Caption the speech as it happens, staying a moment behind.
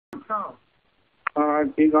So,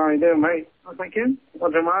 Alright, Pete, how you doing, mate? well, thank you.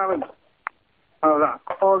 What's your mileage?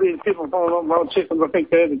 All these people falling up about chickens, I think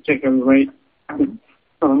they're the chickens, mate. I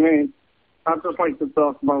mean, I'd just like to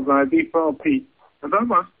talk about ID fraud, Pete. About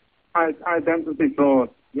what? Identity fraud.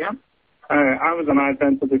 Yeah? I was an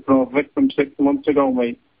identity fraud victim 6 months ago,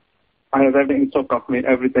 mate. I had everything took off me,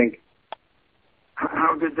 everything.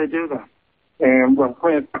 How did they do that? Well,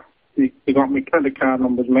 first, they got me credit card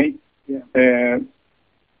numbers, mate. Yeah.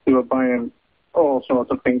 They were buying all sorts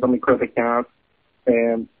of things on my credit card.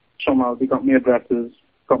 Somehow they got me addresses,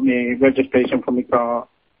 got me registration for my car,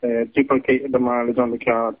 duplicated the mileage on the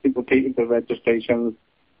car, duplicated the registrations.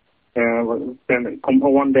 Then it come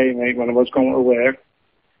one day, mate, when I was going to work,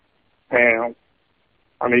 and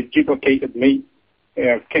they duplicated me.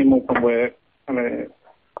 Came up from work, and it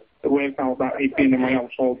worked out that I'd been in my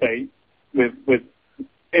house all day with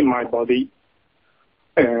in my body,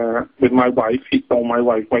 with my wife. He stole my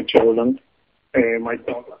wife, my children, my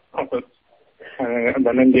dog, puppets. And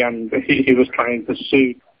then in the end, he was trying to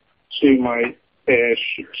sue my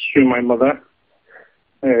mother,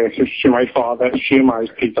 sue my father, shumai's,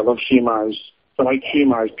 Pete. I love shumai's. I like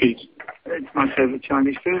shumai's, Pete. It's my favourite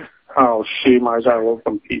Chinese food. Oh, shumai's, I love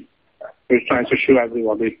them, Pete. He was trying to sue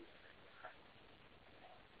everybody.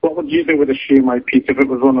 What would you do with a shumai, Pete, if it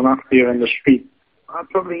was running after you in the street? I'd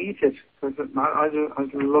probably eat it, because I do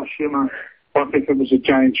love shumai. What if it was a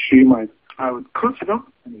giant shumai? I would cut it up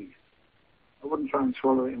and eat it. I wouldn't try and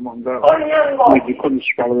swallow it in one go. Like you couldn't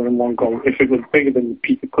swallow it in one go. If it was bigger than you,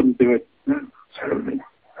 Pete, you couldn't do it. No, absolutely.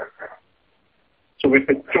 So if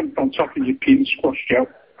it jumped on top of you, Pete, and squashed you out,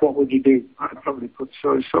 what would you do? I'd probably put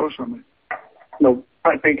soy sauce on it. No,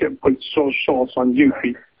 I think it put soy sauce on you,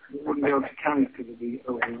 Pete. You wouldn't be able to carry it because it'd be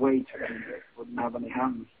overweight and it wouldn't have any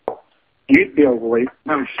hands. You'd be overweight.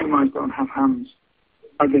 No, shumais don't have hands.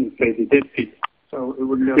 I didn't say they did, Pete. So it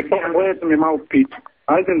wouldn't be able You to put carry words in my mouth, Pete.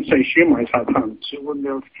 I didn't say shumais had hands. So it wouldn't be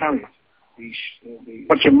able to carry it.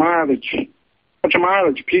 What's your mileage? What's your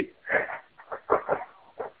mileage, Pete?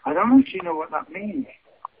 I don't actually know what that means.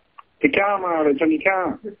 Your car mileage on your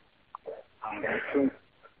car. I haven't a clue.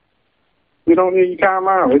 You don't need your car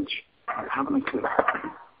mileage? I haven't a clue.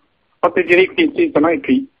 What did you eat for your tea tonight,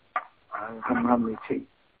 Pete? I haven't had any tea.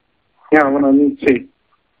 Yeah, when I need tea.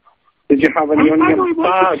 Did you have any onion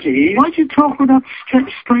bhaji? Why do you talk with that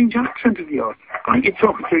strange accent of yours? Like you're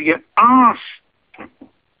talking through your arse.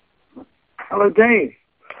 Hello, Dave.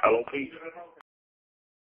 Hello, Pete.